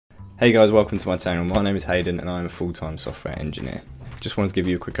Hey guys, welcome to my channel. My name is Hayden and I'm a full-time software engineer. Just wanted to give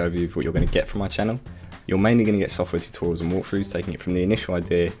you a quick overview of what you're going to get from my channel. You're mainly going to get software tutorials and walkthroughs, taking it from the initial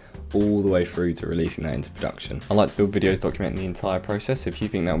idea all the way through to releasing that into production. I like to build videos documenting the entire process, so if you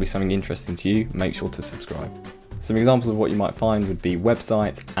think that will be something interesting to you, make sure to subscribe. Some examples of what you might find would be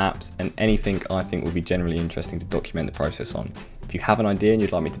websites, apps, and anything I think will be generally interesting to document the process on. If you have an idea and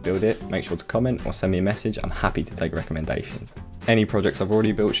you'd like me to build it, make sure to comment or send me a message. I'm happy to take recommendations. Any projects I've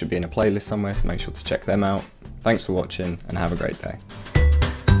already built should be in a playlist somewhere, so make sure to check them out. Thanks for watching and have a great day.